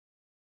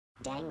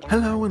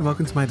Hello and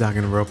welcome to my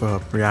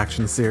Danganronpa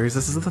reaction series.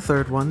 This is the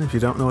third one. If you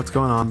don't know what's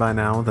going on by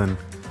now, then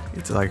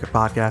it's like a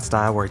podcast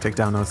style where I take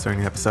down notes during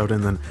the episode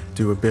and then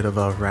do a bit of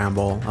a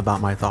ramble about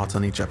my thoughts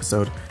on each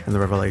episode and the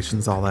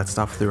revelations, all that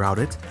stuff throughout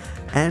it.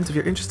 And if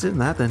you're interested in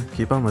that, then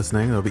keep on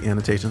listening. There'll be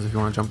annotations if you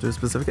want to jump to a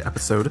specific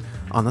episode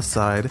on the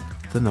side,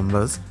 the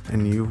numbers,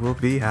 and you will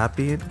be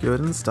happy and good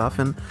and stuff.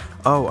 And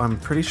oh, I'm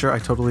pretty sure I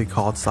totally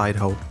called Side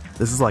Hope.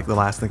 This is like the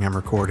last thing I'm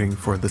recording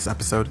for this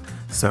episode,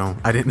 so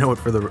I didn't know it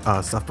for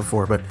the stuff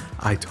before, but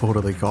I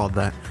totally called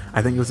that.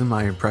 I think it was in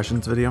my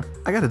impressions video.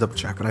 I gotta double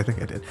check, but I think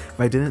I did. If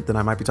I didn't, then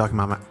I might be talking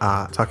about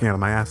my, talking out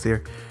of my ass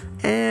here,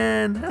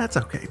 and that's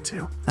okay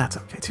too. That's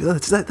okay too.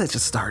 Let's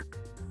just start.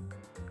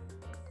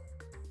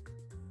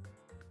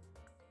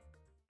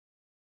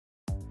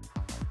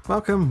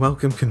 Welcome,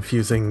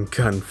 confusing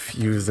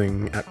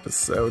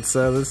episode.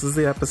 So this is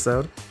the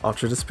episode,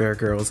 Ultra Despair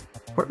Girls,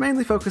 where it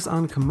mainly focus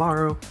on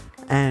Kamaru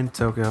and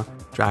Toko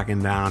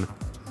tracking down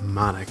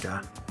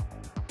Monika.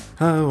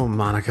 Oh,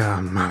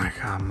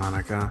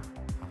 Monika.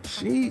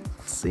 She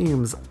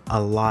seems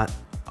a lot,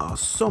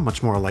 so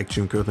much more like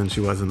Junko than she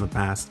was in the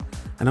past.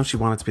 I know she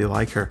wanted to be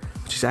like her,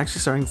 but she's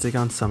actually starting to take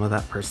on some of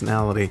that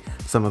personality,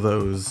 some of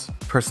those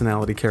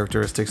personality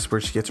characteristics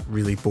where she gets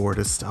really bored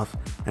of stuff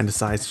and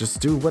decides to just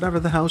do whatever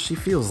the hell she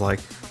feels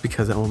like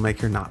because it will make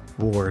her not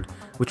bored,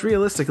 which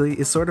realistically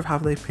is sort of how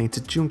they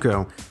painted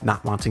Junko,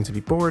 not wanting to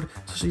be bored,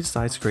 so she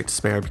decides to create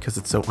despair because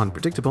it's so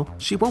unpredictable,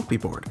 she won't be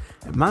bored.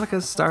 And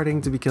Monika's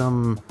starting to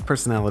become,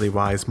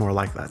 personality-wise, more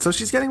like that. So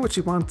she's getting what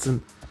she wants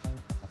in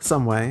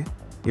some way,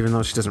 even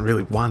though she doesn't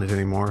really want it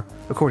anymore,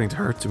 according to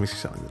her, to me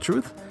she's telling the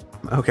truth.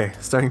 Okay,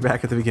 starting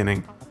back at the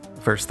beginning.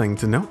 First thing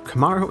to note,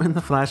 Kamaru in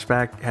the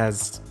flashback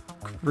has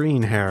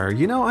green hair.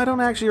 You know, I don't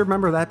actually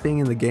remember that being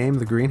in the game,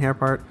 the green hair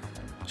part.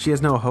 She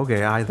has no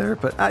ahoge either,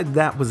 but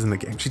that was in the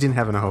game. She didn't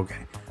have an ahoge.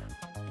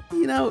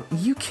 You know,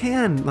 you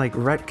can, like,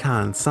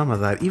 retcon some of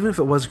that, even if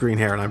it was green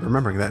hair and I'm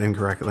remembering that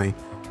incorrectly.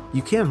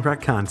 You can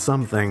retcon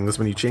some things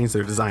when you change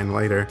their design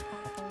later.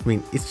 I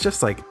mean, it's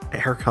just like a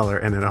hair color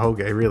and an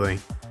ahoge, really.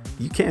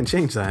 You can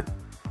change that.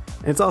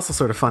 And it's also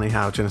sort of funny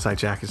how Genocide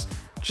Jack is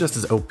just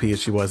as OP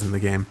as she was in the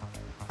game.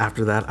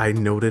 After that, I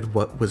noted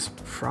what was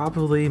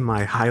probably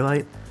my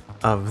highlight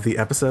of the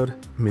episode,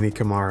 Mini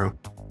Kamaru.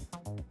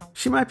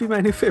 She might be my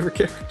new favorite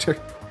character.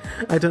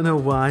 I don't know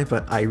why,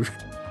 but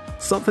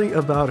something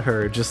about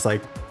her just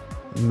like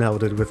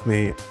melded with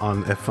me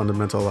on a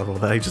fundamental level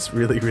that I just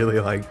really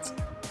liked.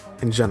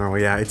 In general,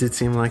 yeah, it did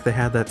seem like they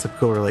had that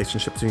typical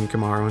relationship between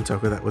Kamaru and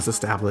Toko that was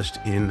established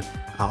in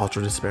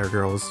Ultra Despair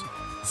Girls.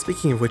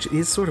 Speaking of which, it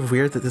is sort of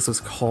weird that this was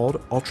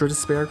called Ultra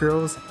Despair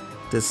Girls,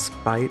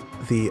 despite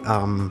the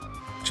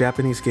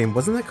Japanese game.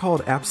 Wasn't that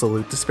called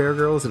Absolute Despair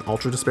Girls, and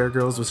Ultra Despair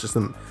Girls was just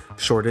them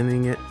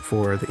shortening it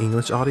for the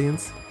English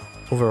audience?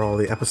 Overall,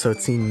 the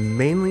episode seemed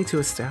mainly to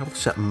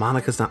establish that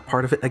Monika's not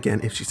part of it, again,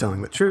 if she's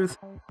telling the truth,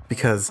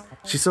 because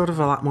she's sort of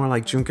a lot more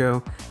like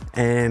Junko,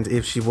 and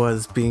if she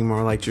was being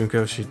more like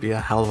Junko, she'd be a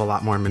hell of a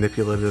lot more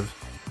manipulative.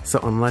 So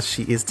unless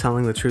she is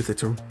telling the truth,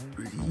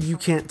 you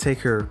can't take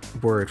her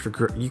word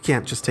for, you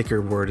can't just take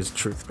her word as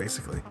truth,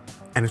 basically.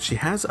 And if she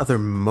has other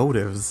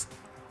motives,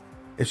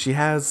 if she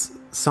has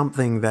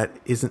something that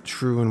isn't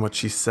true in what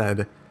she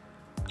said,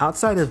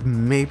 outside of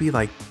maybe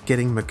like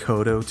getting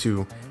Makoto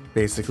to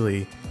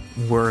basically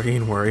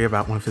worry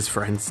about one of his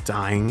friends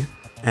dying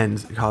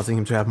and causing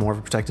him to have more of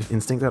a protective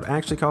instinct, that would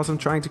actually cause him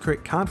trying to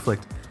create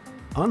conflict,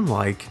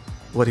 unlike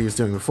what he was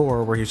doing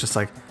before, where he's just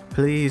like,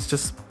 please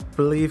just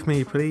believe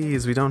me,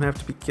 please, we don't have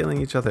to be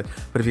killing each other.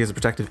 But if he has a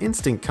protective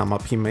instinct come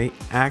up, he may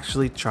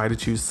actually try to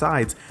choose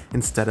sides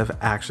instead of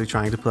actually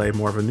trying to play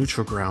more of a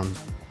neutral ground.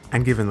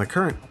 And given the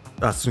current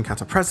Student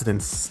Council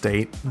President's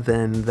state,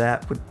 then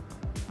that would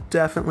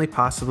definitely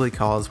possibly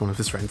cause one of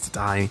his friends to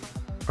die,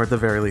 or at the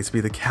very least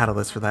be the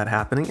catalyst for that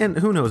happening. And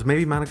who knows,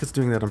 maybe Monika's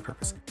doing that on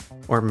purpose.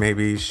 Or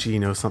maybe she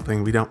knows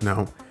something we don't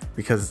know,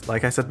 because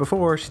like I said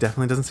before, she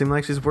definitely doesn't seem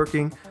like she's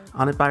working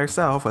on it by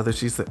herself, whether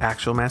she's the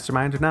actual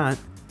mastermind or not.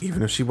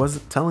 Even if she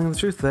wasn't telling the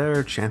truth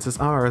there, chances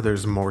are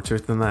there's more to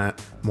it than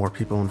that, more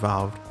people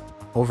involved.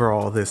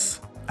 Overall, this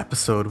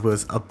episode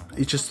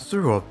it just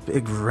threw a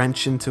big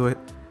wrench into it.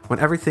 When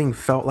everything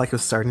felt like it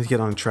was starting to get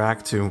on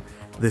track to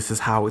this is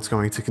how it's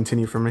going to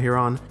continue from here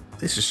on,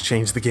 this just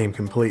changed the game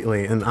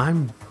completely, and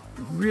I'm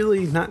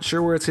really not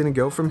sure where it's going to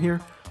go from here,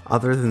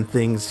 other than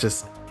things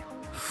just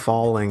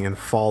falling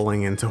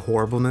into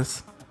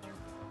horribleness.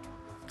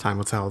 Time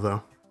will tell,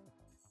 though.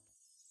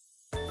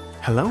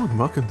 Hello and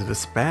welcome to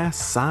Despair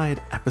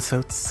Side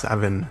Episode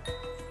 7.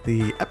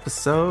 The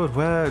episode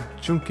where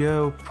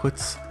Junko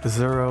puts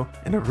Zero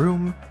in a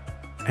room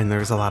and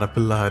there's a lot of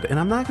blood. And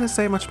I'm not going to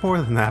say much more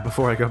than that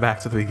before I go back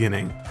to the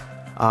beginning.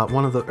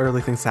 One of the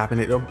early things happened,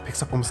 it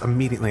picks up almost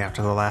immediately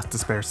after the last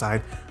Despair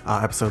Side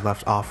episode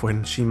left off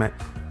when she met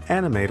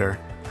Animator.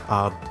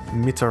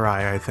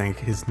 Mitarai, I think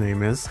his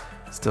name is.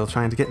 Still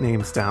trying to get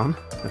names down.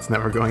 It's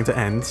never going to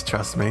end,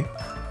 trust me.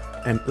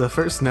 And the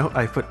first note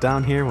I put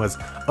down here was,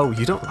 oh,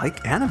 you don't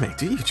like anime,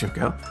 do you,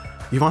 Junko?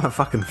 You want to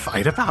fucking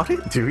fight about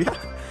it, do ya?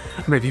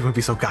 Maybe you wouldn't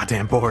be so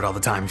goddamn bored all the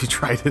time if you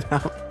tried it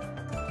out.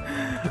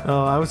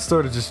 Oh, I was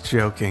sort of just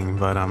joking,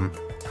 but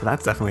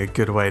that's definitely a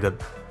good way to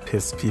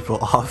piss people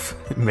off.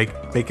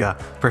 Make a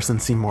person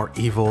seem more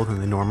evil than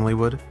they normally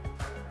would.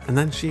 And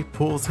then she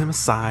pulls him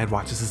aside,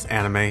 watches his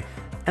anime,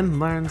 and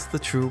learns the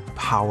true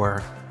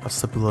power of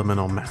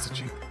subliminal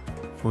messaging,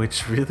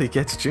 which really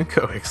gets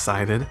Junko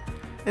excited.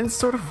 And it's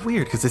sort of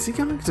weird, because is he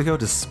going to go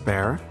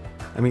despair?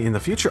 I mean, in the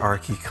future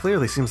arc, he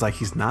clearly seems like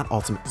he's not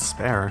ultimate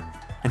despair,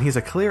 and he has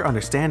a clear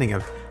understanding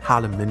of how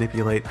to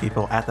manipulate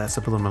people at that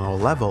subliminal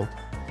level,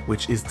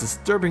 which is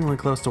disturbingly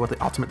close to what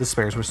the ultimate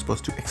despairs were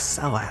supposed to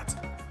excel at.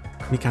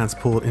 Mikan's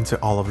pulled into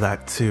all of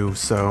that too,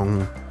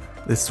 so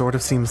this sort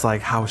of seems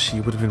like how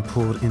she would have been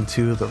pulled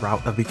into the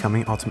route of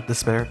becoming ultimate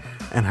despair,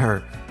 and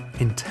her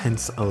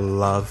intense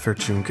love for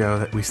Junko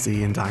that we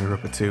see in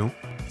Danganronpa 2.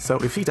 So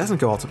if he doesn't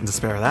go ultimate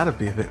despair, that'd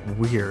be a bit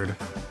weird.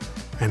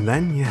 And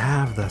then you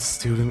have the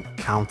student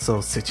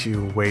council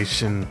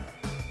situation.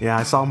 Yeah,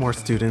 I saw more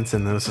students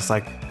and it was just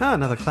like, oh,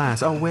 another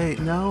class. Oh wait,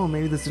 no,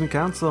 maybe the student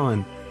council,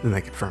 and then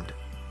they confirmed it.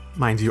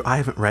 Mind you, I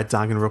haven't read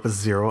Danganronpa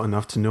 0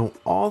 enough to know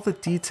all the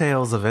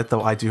details of it,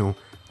 though I do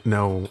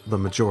know the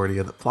majority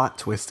of the plot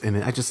twist in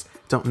it. I just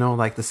don't know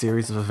like the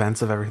series of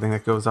events of everything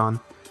that goes on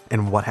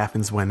and what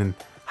happens when and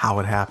how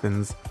it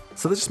happens.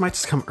 So this might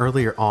just come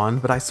earlier on,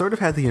 but I sort of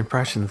had the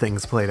impression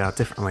things played out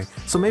differently.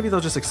 So maybe they'll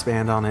just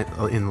expand on it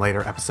in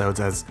later episodes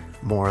as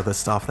more of the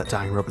stuff that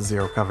Danganronpa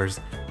 0 covers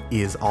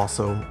is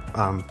also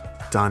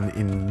done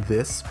in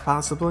this,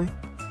 possibly.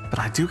 But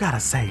I do gotta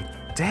say,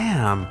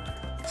 damn,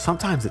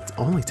 sometimes it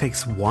only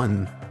takes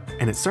one,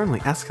 and it certainly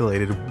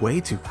escalated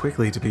way too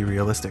quickly to be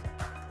realistic.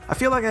 I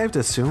feel like I have to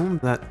assume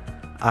that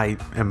I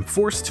am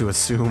forced to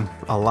assume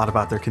a lot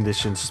about their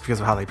conditions just because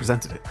of how they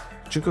presented it.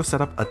 Junko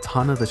set up a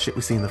ton of the shit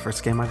we see in the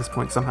first game by this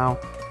point somehow,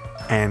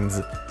 and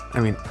I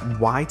mean,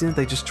 why didn't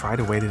they just try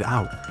to wait it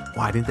out?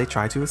 Why didn't they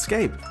try to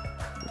escape?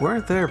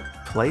 Weren't there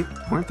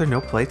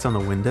no plates on the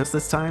windows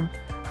this time?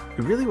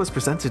 It really was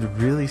presented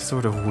really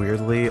sort of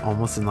weirdly,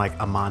 almost in like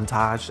a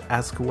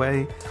montage-esque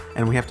way,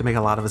 and we have to make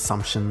a lot of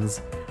assumptions.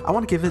 I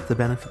want to give it the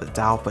benefit of the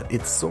doubt, but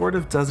it sort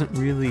of doesn't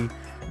really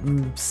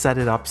set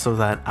it up so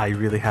that I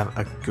really have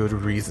a good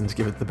reason to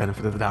give it the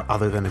benefit of the doubt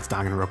other than it's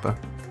Danganronpa.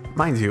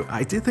 Mind you,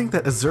 I did think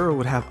that Azura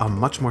would have a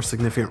much more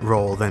significant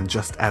role than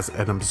just as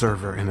an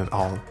observer in it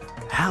all.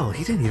 Hell,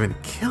 he didn't even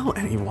kill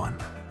anyone.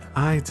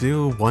 I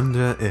do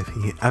wonder if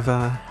he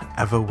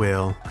ever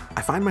will.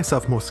 I find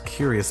myself most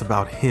curious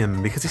about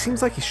him because he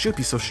seems like he should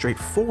be so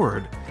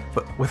straightforward,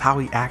 but with how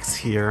he acts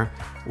here,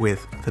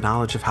 with the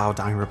knowledge of how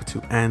Danganronpa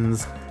 2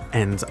 ends,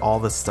 and all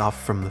the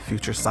stuff from the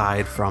future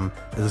side, from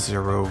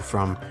Zero,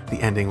 from the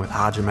ending with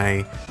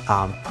Hajime,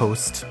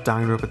 post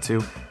Danganronpa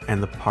 2,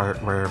 and the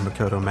part where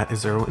Makoto met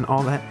Izuru and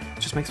all that,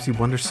 just makes me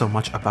wonder so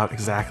much about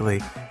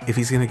exactly if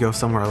he's going to go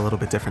somewhere a little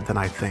bit different than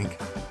I think.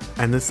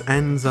 And this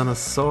ends on a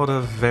sort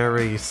of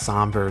very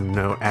somber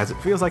note, as it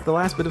feels like the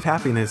last bit of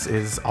happiness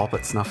is all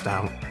but snuffed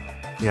out.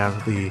 You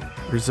have the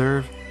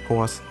Reserve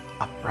Horse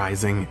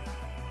Uprising.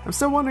 I'm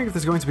still wondering if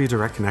there's going to be a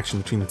direct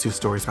connection between the two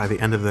stories by the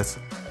end of this.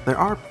 There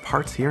are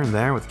parts here and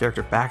there with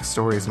character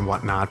backstories and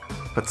whatnot,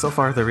 but so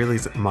far there really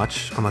isn't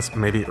much, unless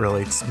maybe it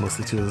relates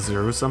mostly to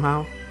Izuru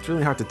somehow. It's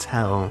really hard to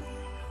tell.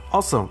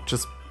 Also,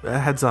 just a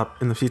heads up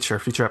in the future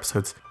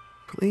episodes,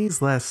 please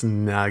less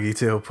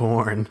Nagito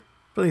porn.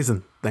 Please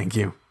and thank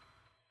you.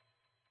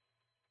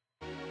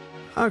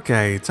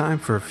 Okay, time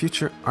for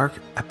Future Arc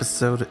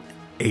Episode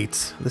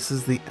 8. This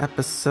is the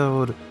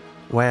episode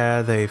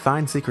where they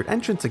find secret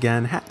entrance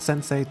again, Hat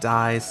Sensei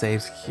dies,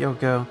 saves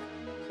Kyoko,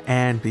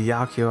 and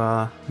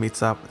Byakuya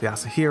meets up with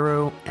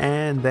Yasuhiro,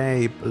 and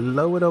they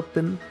blow it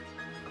open.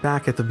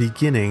 Back at the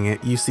beginning,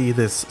 you see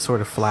this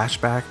sort of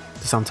flashback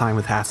to some time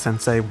with Hat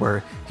Sensei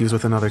where he was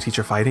with another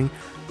teacher fighting.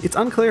 It's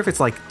unclear if it's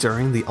like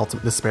during the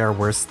Ultimate Despair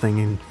worst thing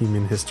in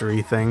human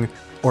history thing,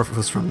 or if it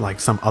was from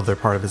like some other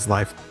part of his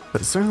life,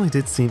 but it certainly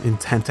did seem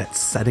intent at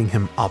setting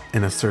him up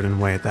in a certain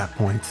way at that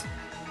point.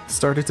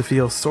 Started to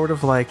feel sort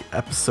of like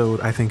episode,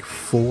 I think,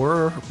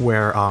 4,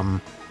 where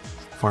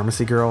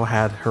Pharmacy Girl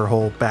had her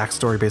whole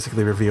backstory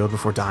basically revealed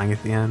before dying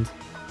at the end.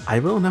 I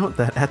will note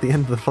that at the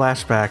end of the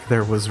flashback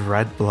there was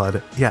red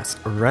blood. Yes,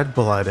 red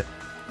blood.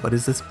 What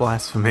is this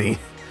blasphemy?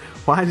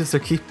 Why does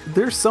there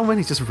there's so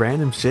many just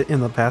random shit in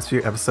the past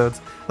few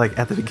episodes, like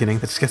at the beginning,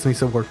 that just gets me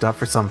so worked up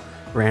for some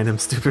random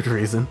stupid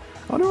reason.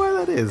 I wonder why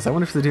that is. I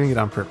wonder if they're doing it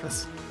on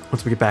purpose.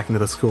 Once we get back into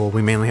the school,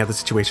 we mainly have the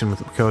situation with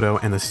Makoto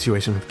and the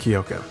situation with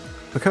Kyoko.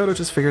 Makoto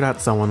just figured out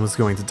someone was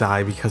going to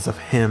die because of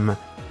him,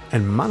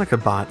 and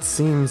Monica-bot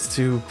seems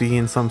to be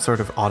in some sort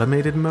of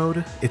automated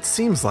mode. It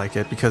seems like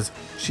it because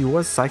she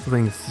was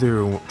cycling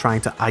through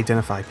trying to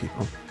identify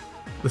people.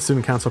 The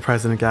student council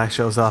president guy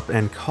shows up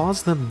and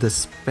calls them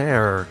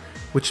despair,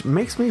 which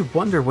makes me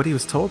wonder what he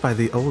was told by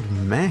the old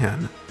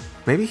man.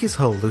 Maybe he's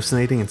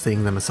hallucinating and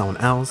seeing them as someone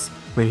else.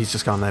 Maybe he's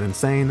just gone that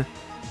insane.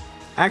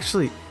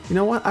 Actually, you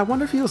know what? I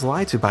wonder if he was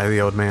lied to by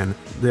the old man.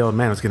 The old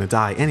man was going to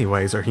die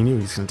anyways, or he knew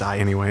he was going to die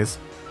anyways.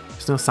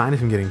 There's no sign of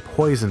him getting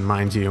poisoned,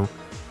 mind you.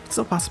 It's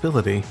still a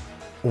possibility.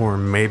 Or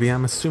maybe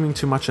I'm assuming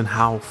too much on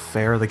how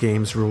fair the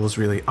game's rules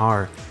really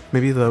are.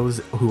 Maybe those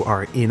who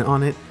are in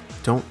on it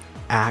don't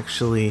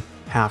actually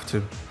have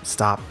to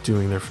stop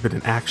doing their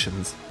forbidden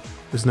actions.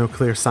 There's no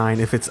clear sign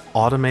if it's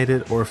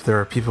automated or if there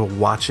are people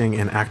watching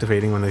and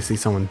activating when they see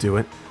someone do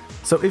it.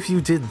 So if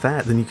you did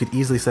that, then you could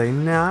easily say,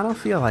 nah, I don't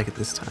feel like it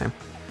this time.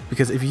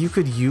 Because if you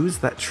could use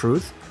that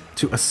truth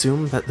to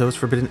assume that those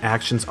forbidden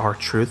actions are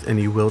truth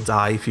and you will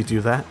die if you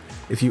do that,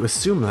 if you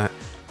assume that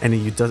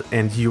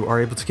and you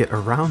are able to get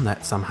around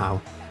that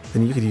somehow,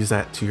 then you could use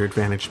that to your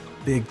advantage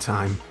big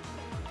time.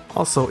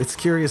 Also, it's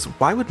curious,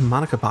 why would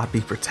Monica Bot be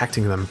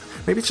protecting them?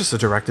 Maybe it's just a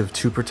directive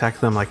to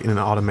protect them, like in an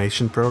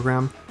automation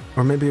program.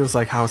 Or maybe it was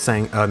like how I was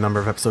saying a number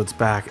of episodes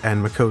back,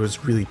 and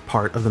Makoto's really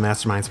part of the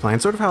mastermind's plan,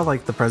 sort of how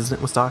like the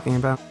president was talking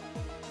about.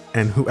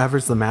 And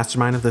whoever's the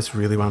mastermind of this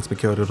really wants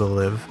Makoto to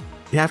live.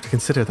 You have to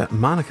consider that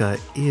Monica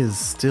is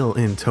still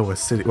in Towa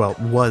City, well,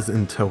 was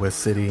in Towa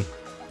City,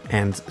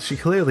 and she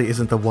clearly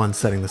isn't the one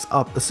setting this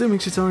up, assuming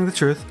she's telling the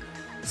truth.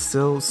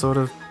 Still sort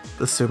of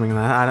assuming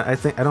that.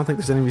 I don't think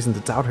there's any reason to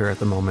doubt her at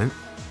the moment.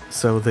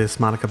 So this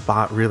Monica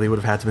Bot really would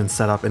have had to been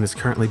set up and is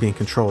currently being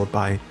controlled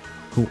by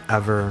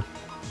whoever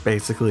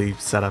basically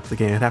set up the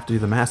game. It'd have to be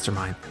the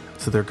mastermind,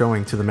 so they're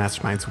going to the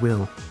mastermind's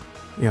will.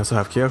 You also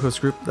have Kyoko's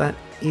group that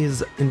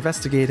is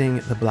investigating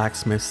the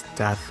blacksmith's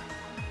death,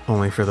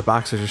 only for the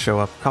boxer to show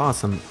up, cause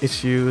some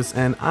issues,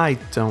 and I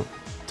don't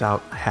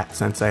doubt Hat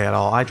Sensei at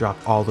all. I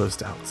dropped all those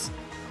doubts.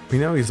 We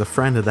know he's a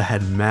friend of the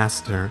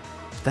headmaster.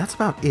 That's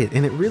about it,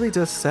 and it really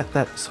does set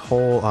that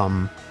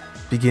whole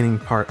beginning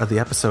part of the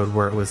episode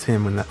where it was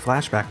him in that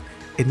flashback.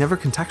 It never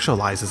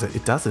contextualizes it.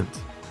 It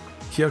doesn't.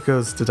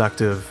 Kyoko's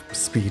deductive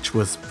speech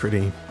was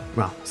pretty,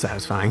 well,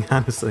 satisfying,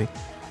 honestly.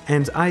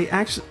 And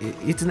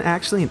it's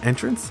actually an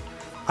entrance.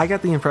 I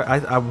got the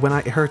impression, when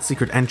I heard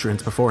secret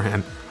entrance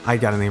beforehand, I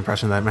got the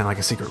impression that it meant like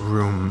a secret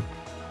room.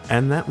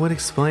 And that would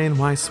explain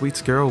why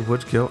Sweets Girl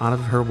would go out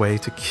of her way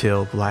to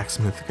kill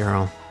Blacksmith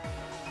Girl.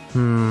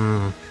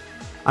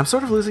 I'm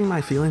sort of losing my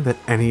feeling that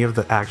any of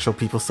the actual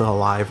people still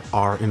alive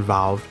are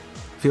involved.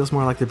 Feels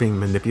more like they're being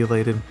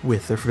manipulated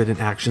with their forbidden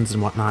actions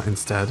and whatnot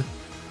instead.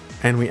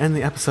 And we end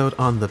the episode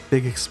on the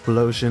big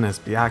explosion as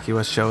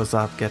Byakuya shows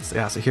up, gets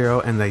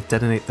Yasuhiro, and they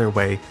detonate their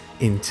way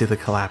into the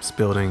collapsed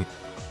building,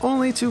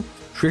 only to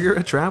trigger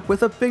a trap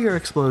with a bigger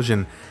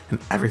explosion and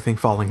everything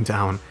falling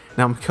down.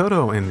 Now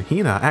Makoto and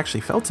Hina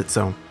actually felt it,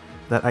 so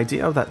that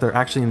idea that they're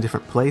actually in a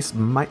different place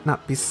might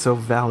not be so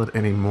valid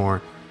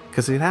anymore,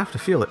 because they'd have to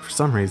feel it for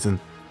some reason,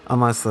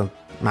 unless the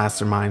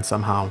mastermind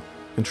somehow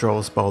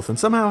controls both and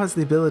somehow has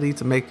the ability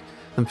to make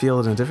them feel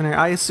it in a different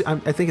area.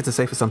 I think it's a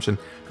safe assumption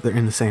that they're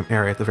in the same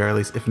area at the very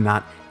least, if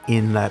not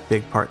in that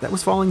big part that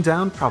was falling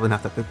down. Probably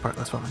not that big part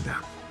that's falling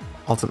down.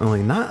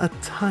 Ultimately, not a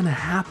ton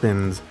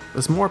happened. It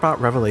was more about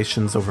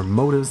revelations over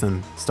motives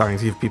and starting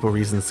to give people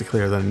reasons to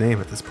clear their name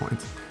at this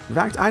point. In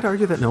fact, I'd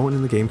argue that no one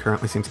in the game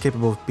currently seems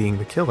capable of being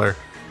the killer.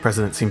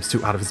 President seems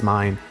too out of his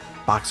mind.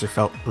 Boxer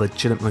felt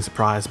legitimately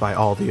surprised by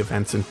all the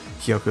events and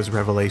Kyoko's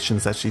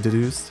revelations that she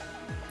deduced.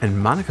 And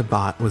Monica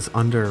Bot was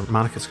under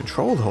Monica's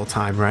control the whole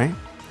time, right?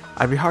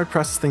 I'd be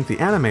hard-pressed to think the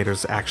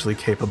animator's actually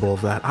capable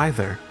of that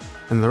either.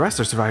 And the rest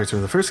are survivors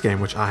from the first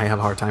game, which I have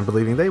a hard time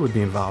believing they would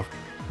be involved.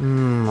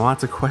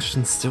 Lots of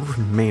questions still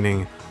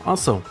remaining.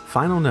 Also,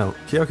 final note,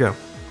 Kyoko,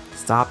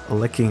 stop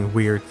licking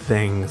weird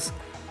things.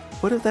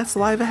 What if that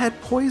saliva had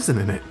poison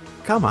in it?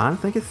 Come on,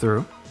 think it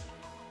through.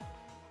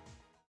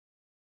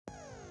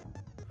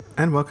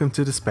 And welcome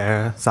to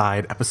Despair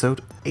Side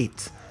Episode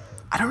 8.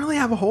 I don't really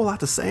have a whole lot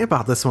to say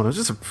about this one. It was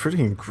just a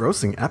pretty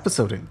engrossing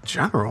episode in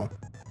general.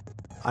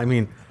 I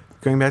mean,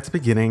 going back to the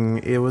beginning,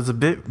 it was a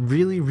bit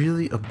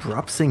really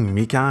abrupt seeing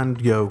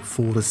Mikan go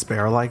full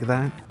despair like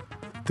that.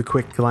 The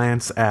quick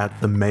glance at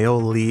the male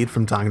lead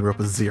from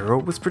Danganronpa 0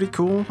 was pretty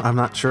cool. I'm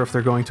not sure if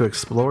they're going to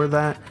explore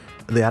that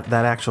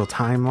actual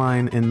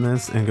timeline in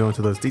this and go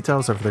into those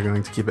details, or if they're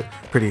going to keep it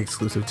pretty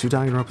exclusive to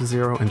Danganronpa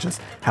 0 and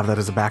just have that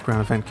as a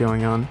background event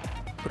going on.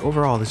 But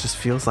overall, this just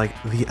feels like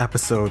the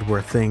episode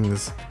where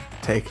things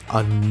take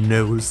a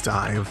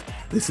nosedive.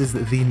 This is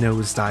the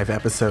nosedive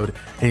episode,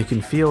 and you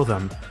can feel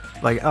them.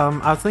 Like, I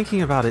was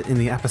thinking about it in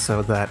the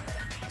episode that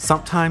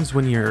sometimes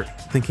when you're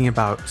thinking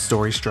about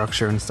story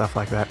structure and stuff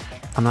like that,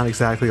 I'm not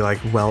exactly like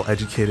well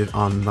educated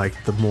on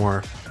like the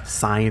more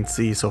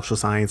sciencey, social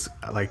science,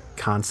 like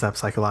concept,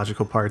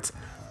 psychological parts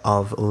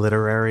of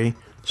literary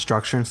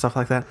structure and stuff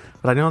like that.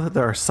 But I know that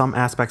there are some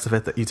aspects of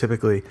it that you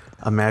typically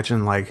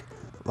imagine like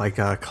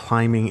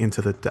climbing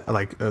into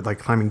the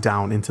climbing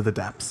down into the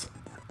depths,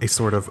 a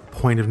sort of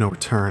point of no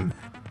return,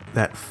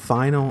 that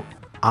final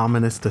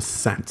ominous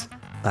descent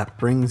that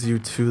brings you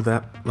to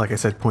that, like I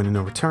said, point of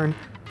no return,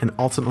 and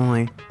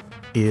ultimately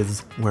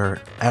is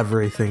where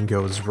everything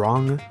goes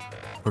wrong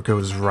or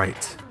goes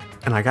right.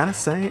 And I gotta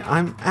say,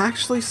 I'm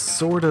actually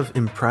sort of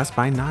impressed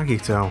by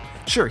Nagito.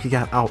 Sure, he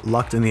got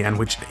outlucked in the end,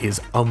 which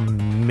is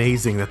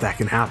amazing that that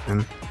can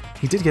happen.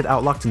 He did get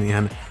outlucked in the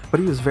end, but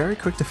he was very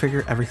quick to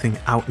figure everything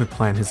out and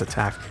plan his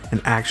attack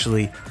and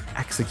actually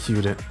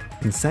execute it.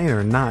 insane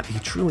or not, he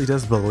truly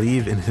does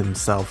believe in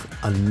himself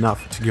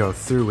enough to go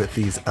through with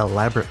these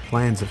elaborate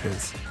plans of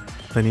his.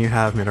 Then you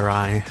have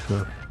Mirai,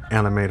 the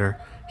animator.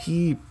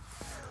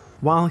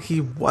 While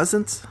he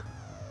wasn't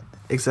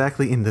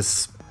exactly in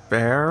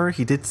despair,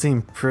 he did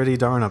seem pretty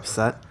darn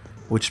upset,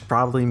 which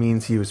probably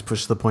means he was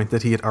pushed to the point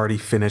that he had already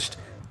finished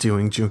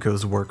doing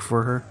Junko's work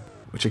for her,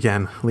 which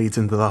again leads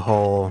into the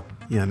whole,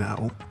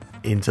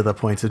 into the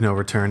point of no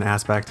return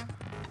aspect.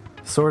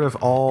 Sort of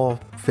all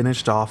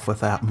finished off with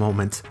that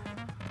moment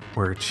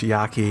where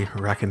Chiaki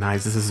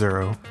recognizes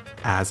Zero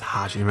as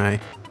Hajime.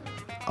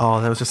 Oh,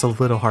 that was just a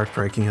little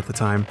heartbreaking at the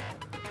time.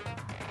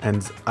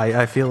 And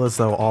I feel as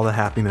though all the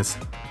happiness,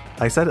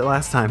 I said it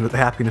last time that the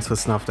happiness was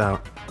snuffed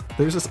out.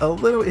 There's just a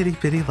little itty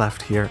bitty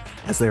left here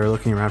as they were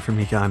looking around for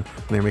Mikan and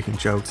they were making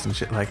jokes and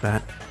shit like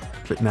that.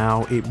 But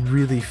now it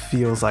really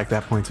feels like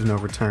that point of no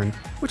return,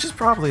 which is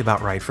probably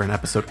about right for an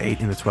episode 8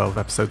 in a 12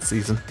 episode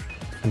season.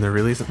 And there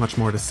really isn't much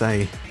more to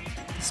say.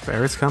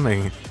 Despair is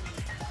coming.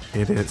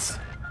 It is.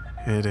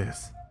 It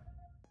is.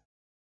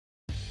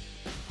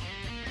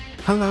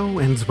 Hello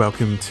and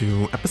welcome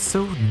to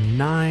episode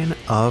 9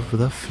 of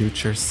The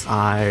Future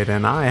Side,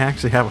 and I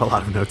actually have a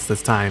lot of notes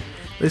this time.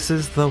 This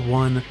is the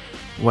one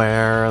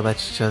where,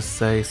 let's just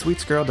say,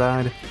 Sweets Girl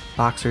died,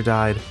 Boxer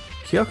died,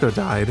 Kyoko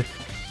died,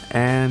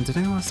 and did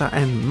anyone else die?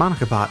 And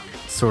Monica Bot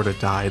sorta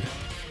died.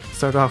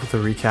 Started off with a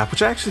recap,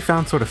 which I actually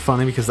found sort of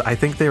funny because I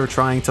think they were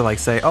trying to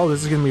say, oh,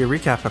 this is going to be a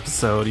recap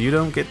episode, you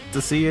don't get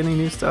to see any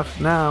new stuff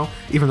now,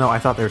 even though I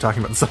thought they were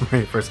talking about the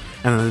summary first,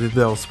 and then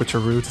they'll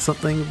switcheroo to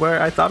something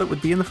where I thought it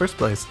would be in the first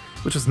place,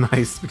 which was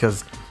nice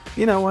because,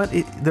 you know what,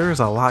 there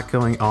is a lot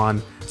going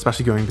on,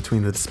 especially going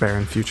between the despair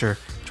and future,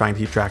 trying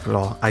to keep track of it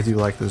all. I do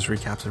like those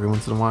recaps every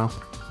once in a while.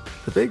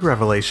 The big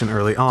revelation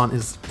early on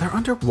is they're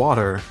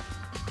underwater.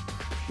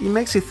 It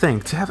makes you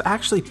think, to have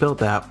actually built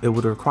that, it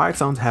would require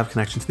someone to have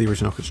connection to the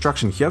original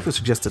construction. Kyoko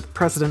suggested the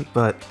president,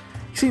 but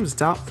he seems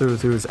doubt through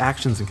his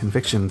actions and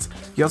convictions.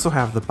 You also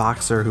have the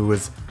boxer who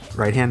was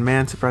right-hand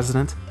man to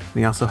president,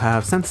 and you also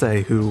have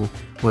Sensei who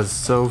was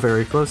so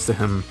very close to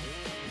him.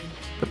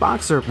 The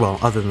boxer, well,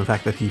 other than the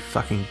fact that he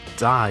fucking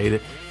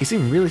died, he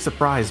seemed really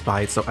surprised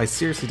by it, so I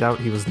seriously doubt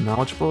he was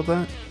knowledgeable of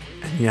that.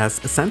 And yes,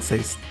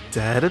 Sensei's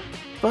dead,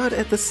 but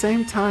at the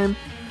same time,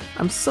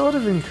 I'm sort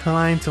of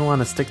inclined to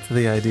want to stick to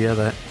the idea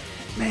that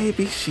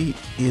maybe she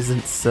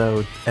isn't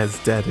so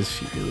as dead as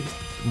she really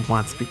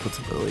wants people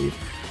to believe.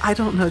 I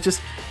don't know,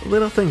 just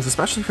little things,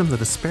 especially from the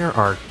Despair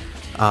arc,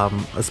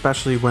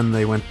 especially when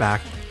they went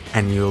back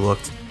and you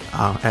looked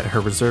at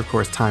her reserve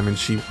course time and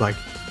she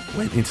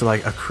went into a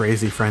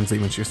crazy frenzy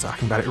when she was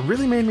talking about it. It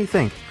really made me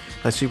think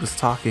that she was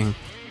talking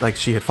like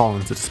she had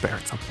fallen into despair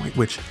at some point,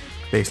 which,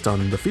 based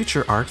on the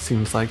future arc,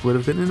 seems like would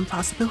have been an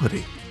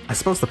impossibility. I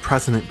suppose the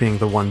president being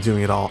the one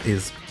doing it all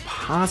is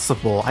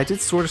possible. I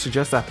did sort of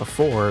suggest that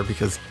before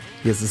because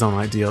he has his own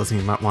ideals and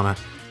he might want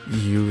to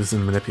use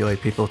and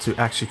manipulate people to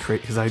actually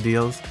create his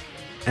ideals.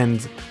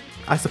 And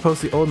I suppose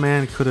the old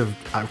man could have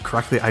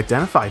correctly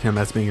identified him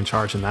as being in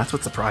charge, and that's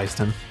what surprised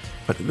him.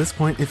 But at this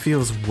point, it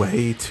feels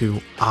way too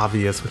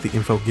obvious with the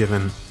info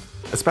given,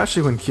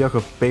 especially when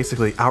Kyoko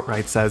basically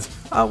outright says,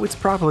 oh, it's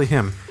probably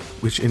him,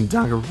 which in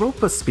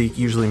Danganronpa speak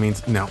usually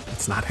means, no,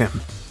 it's not him.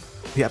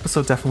 The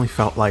episode definitely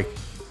felt like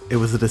it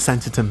was a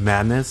descent into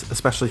madness,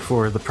 especially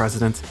for the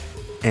president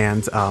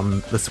and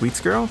the Sweets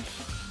Girl.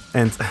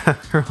 And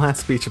her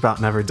last speech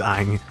about never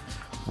dying.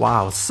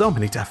 Wow, so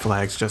many death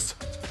flags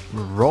just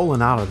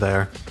rolling out of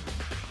there.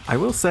 I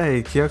will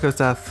say, Kyoko's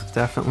death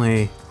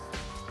definitely,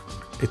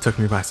 it took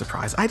me by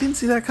surprise. I didn't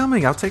see that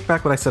coming. I'll take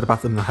back what I said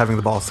about them having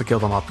the balls to kill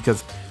them all,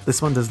 because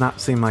this one does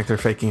not seem like they're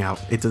faking out.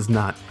 It does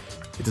not.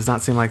 It does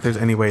not seem like there's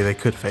any way they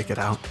could fake it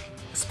out.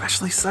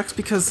 Especially sucks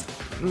because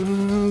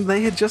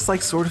they had just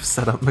sort of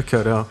set up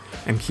Makoto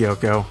and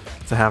Kyoko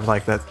to have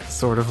that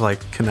sort of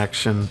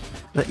connection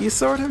that you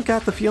sort of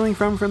got the feeling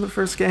from the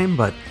first game,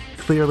 but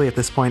clearly at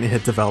this point it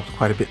had developed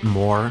quite a bit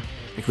more,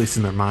 at least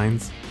in their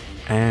minds,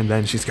 and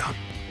then she's gone.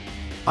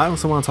 I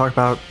also want to talk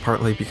about,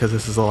 partly because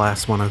this is the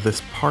last one of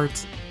this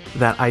part,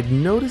 that I'd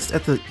noticed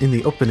in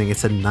the opening it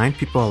said 9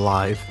 people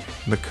alive,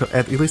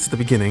 at least at the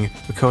beginning: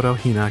 Makoto,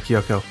 Hina,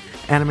 Kyoko,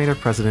 animator,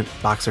 president,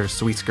 boxer,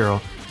 Sweets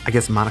Girl, I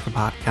guess Monica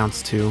Pot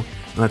counts too,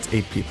 and that's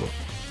 8 people.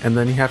 And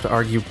then you have to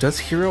argue, does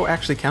Hiro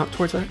actually count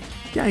towards that?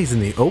 Yeah, he's in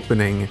the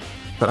opening,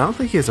 but I don't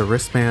think he has a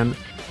wristband.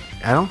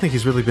 I don't think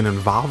he's really been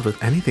involved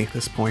with anything at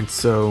this point,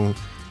 so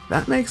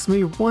that makes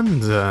me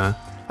wonder.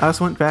 I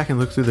just went back and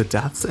looked through the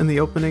deaths in the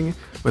opening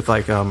with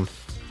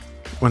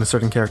when a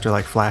certain character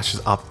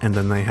flashes up and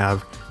then they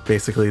have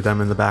basically them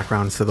in the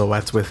background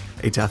silhouettes with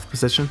a death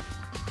position.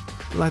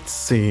 Let's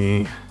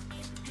see.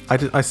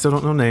 I still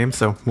don't know names,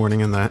 so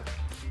warning in that.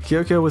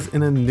 Kyoko was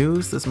in a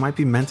noose. This might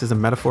be meant as a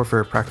metaphor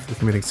for practically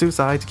committing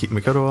suicide to keep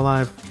Makoto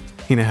alive.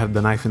 Hina had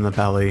the knife in the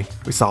belly.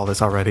 We saw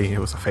this already. It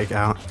was a fake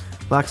out.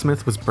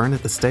 Blacksmith was burned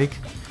at the stake.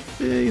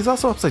 He's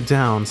also upside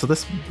down, so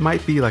this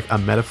might be a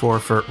metaphor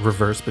for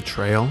reverse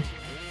betrayal.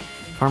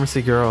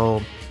 Pharmacy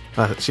girl,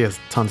 she has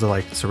tons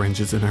of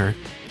syringes in her.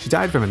 She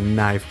died from a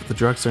knife, but the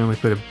drug certainly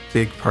played a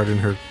big part in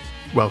her,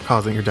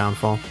 causing her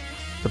downfall.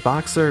 The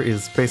boxer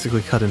is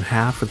basically cut in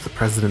half with the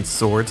president's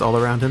swords all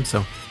around him,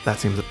 so that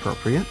seems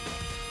appropriate.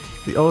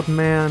 The old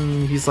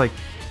man, he's like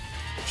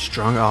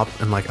strung up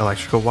in like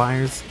electrical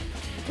wires.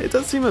 It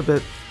does seem a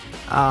bit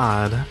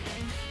odd,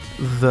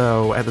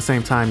 though at the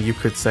same time you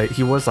could say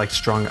he was like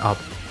strung up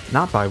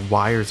not by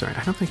wires, or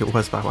I don't think it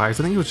was by wires.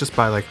 I think it was just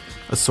by like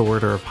a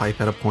sword or a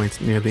pipe at a point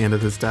near the end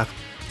of his death.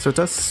 So it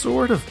does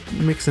sort of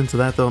mix into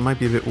that, though it might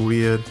be a bit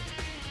weird.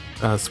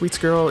 Sweets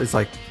Girl is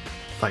like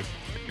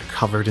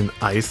covered in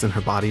ice and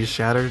her body is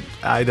shattered.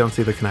 I don't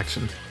see the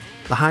connection.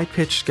 The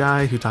high-pitched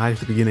guy who died at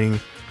the beginning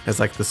has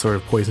like the sort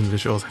of poison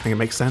visuals. I think it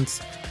makes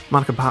sense.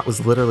 Monica Pot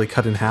was literally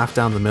cut in half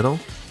down the middle.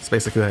 It's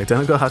basically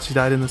identical how she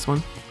died in this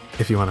one,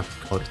 if you want to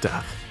call it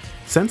death.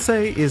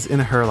 Sensei is in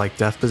her like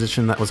death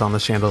position that was on the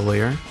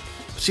chandelier,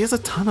 but she has a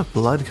ton of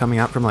blood coming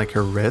out from like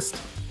her wrist,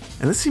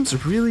 and this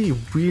seems really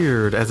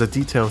weird as a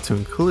detail to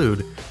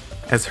include,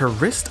 as her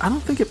wrist, I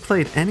don't think it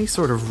played any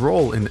sort of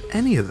role in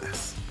any of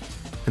this.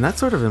 And that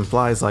sort of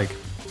implies like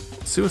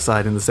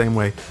suicide in the same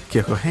way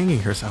Kyoko hanging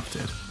herself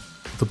did.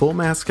 The bull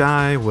mask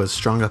guy was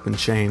strung up in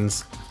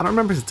chains. I don't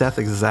remember his death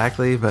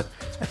exactly, but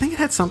I think it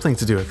had something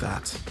to do with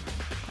that.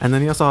 And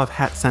then you also have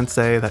Hat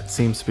Sensei that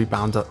seems to be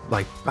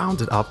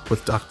bounded up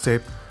with duct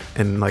tape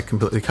and like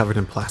completely covered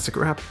in plastic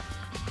wrap.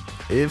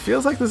 It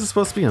feels like this is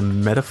supposed to be a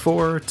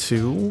metaphor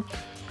too,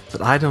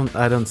 but I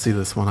don't see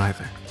this one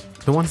either.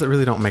 The ones that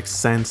really don't make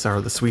sense are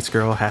the Sweets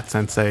Girl, Hat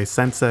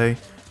Sensei,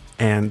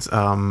 and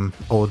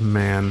Old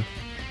Man.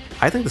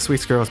 I think the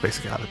Sweets Girl is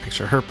basically out of the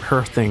picture.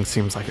 Her thing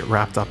seems like it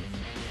wrapped up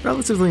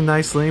relatively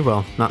nicely.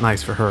 Well, not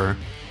nice for her.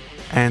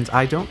 And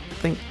I don't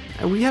think...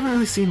 we haven't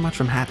really seen much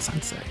from Hat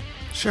Sensei.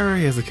 Sure,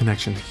 he has a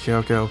connection to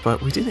Kyoko,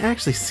 but we didn't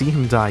actually see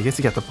him die. Yes,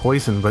 he got the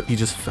poison, but he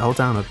just fell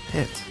down a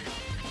pit.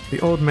 The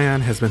Old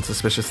Man has been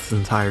suspicious this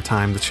entire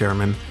time, the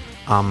chairman.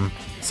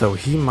 So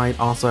he might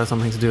also have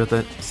something to do with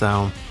it.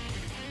 So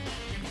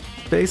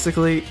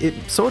basically,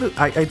 it sort of...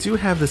 I do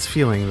have this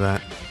feeling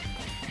that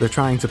they're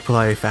trying to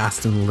play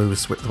fast and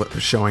loose with what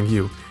they're showing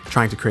you,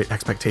 trying to create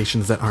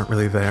expectations that aren't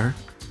really there.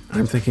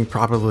 I'm thinking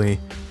probably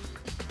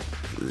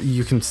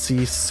you can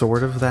see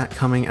sort of that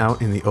coming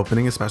out in the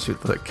opening, especially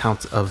with the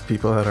count of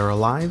people that are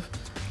alive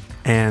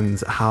and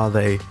how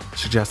they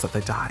suggest that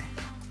they die.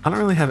 I don't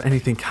really have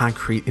anything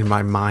concrete in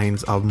my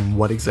mind on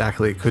what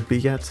exactly it could be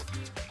yet,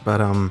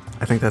 but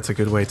I think that's a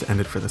good way to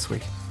end it for this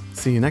week.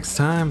 See you next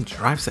time,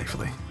 drive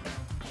safely.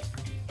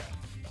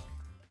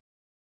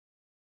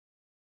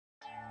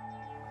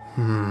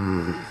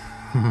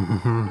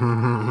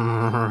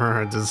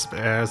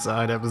 Despair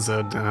Side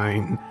Episode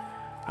 9.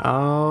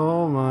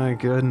 Oh my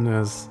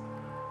goodness.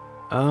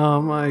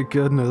 Oh my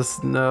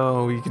goodness,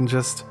 no. You can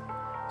just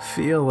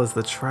feel as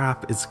the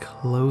trap is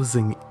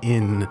closing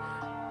in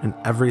and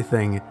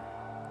everything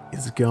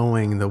is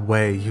going the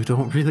way you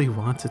don't really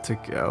want it to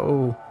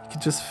go. You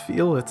can just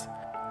feel it.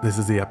 This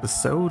is the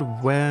episode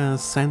where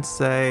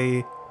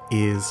Sensei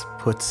is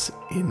put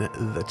in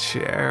the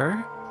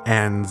chair,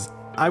 and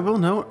I will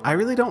note, I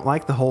really don't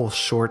like the whole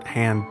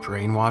shorthand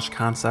brainwash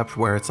concept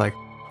where it's like,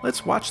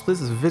 let's watch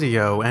this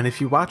video, and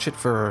if you watch it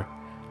for,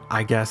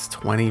 I guess,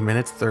 20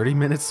 minutes, 30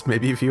 minutes,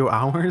 maybe a few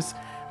hours,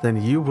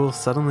 then you will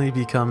suddenly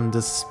become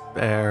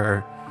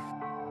despair.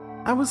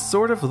 I was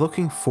sort of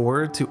looking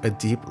forward to a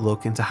deep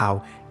look into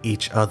how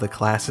each of the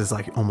classes'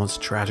 like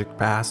almost tragic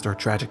past or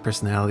tragic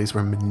personalities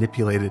were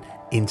manipulated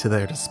into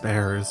their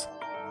despairs.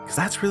 Because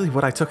that's really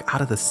what I took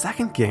out of the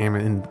second game,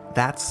 and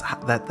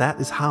that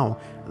is how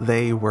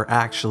they were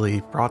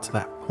actually brought to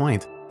that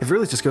point. It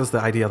really just goes to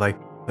the idea like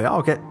they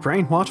all get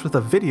brainwashed with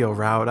a video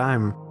route.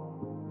 I'm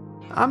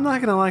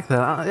not gonna like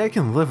that. I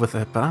can live with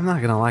it, but I'm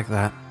not gonna like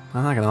that.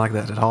 I'm not gonna like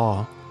that at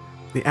all.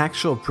 The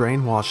actual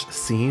brainwash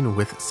scene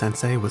with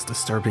Sensei was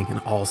disturbing in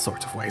all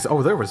sorts of ways.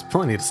 Oh, there was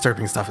plenty of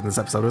disturbing stuff in this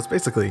episode. It was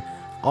basically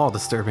all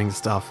disturbing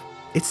stuff.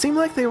 It seemed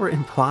like they were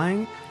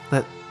implying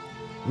that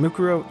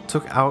Mukuro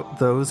took out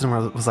those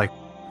and was like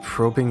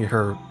probing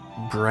her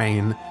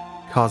brain,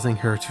 causing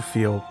her to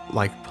feel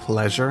like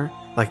pleasure,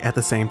 like at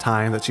the same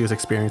time that she was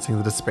experiencing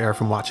the despair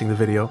from watching the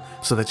video,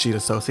 so that she'd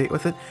associate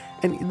with it.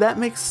 And that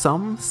makes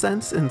some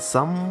sense in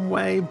some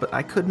way, but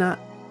I could not.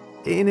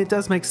 And it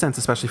does make sense,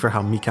 especially for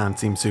how Mikan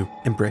seems to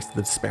embrace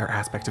the despair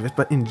aspect of it,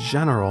 but in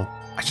general,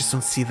 I just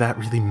don't see that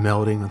really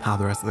melding with how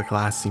the rest of the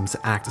class seems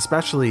to act,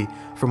 especially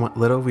from what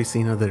little we've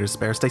seen of their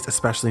despair states,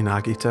 especially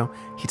Nagito.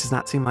 He does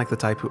not seem like the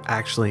type who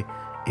actually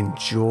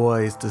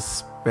enjoys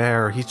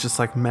despair. He's just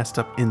like messed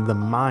up in the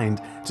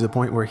mind to the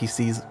point where he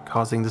sees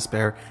causing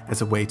despair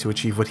as a way to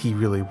achieve what he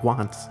really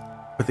wants.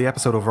 But the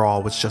episode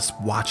overall was just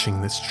watching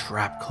this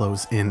trap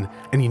close in,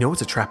 and you know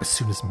it's a trap as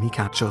soon as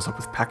Mikan shows up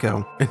with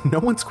Peko, and no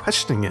one's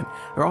questioning it.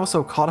 They're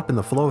also caught up in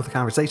the flow of the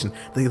conversation.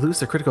 They lose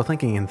their critical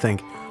thinking and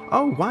think,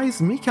 oh, why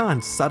is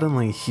Mikan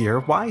suddenly here?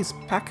 Why is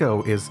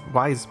Peko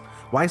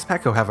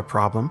have a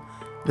problem?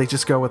 They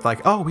just go with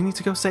like, oh, we need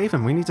to go save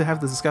him. We need to have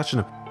the discussion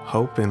of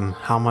hope and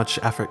how much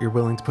effort you're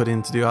willing to put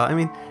in to do. I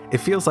mean, it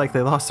feels like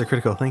they lost their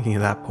critical thinking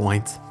at that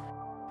point.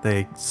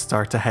 They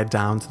start to head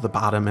down to the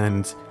bottom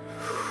and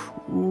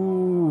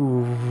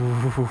ooh,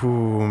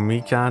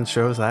 Mikan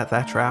shows that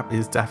that trap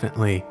is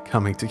definitely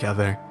coming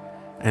together.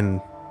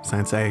 And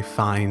Sensei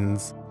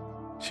finds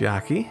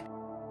Chiaki,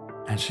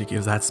 and she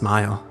gives that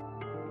smile.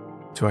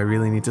 Do I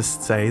really need to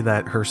say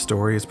that her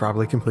story is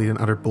probably complete and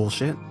utter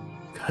bullshit?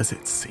 Because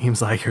it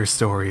seems like her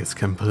story is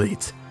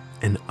complete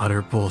and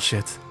utter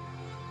bullshit.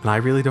 And I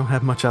really don't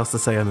have much else to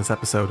say on this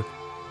episode,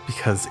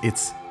 because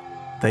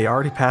they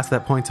already passed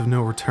that point of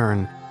no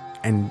return,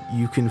 and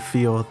you can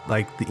feel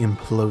like the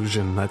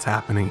implosion that's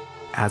happening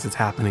as it's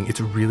happening. It's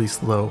really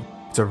slow.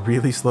 It's a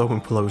really slow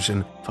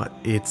implosion, but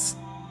it's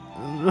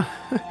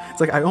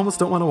like I almost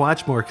don't want to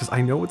watch more because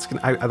I know it's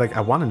gonna.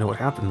 I want to know what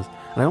happens,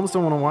 and I almost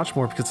don't want to watch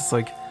more because it's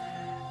like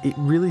it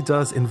really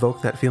does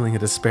invoke that feeling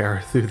of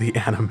despair through the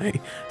anime,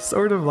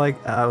 sort of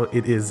like how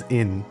it is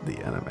in the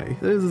anime.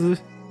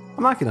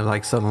 I'm not gonna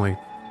like suddenly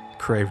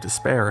crave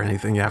despair or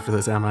anything after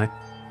this, am I?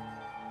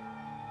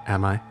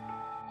 Am I?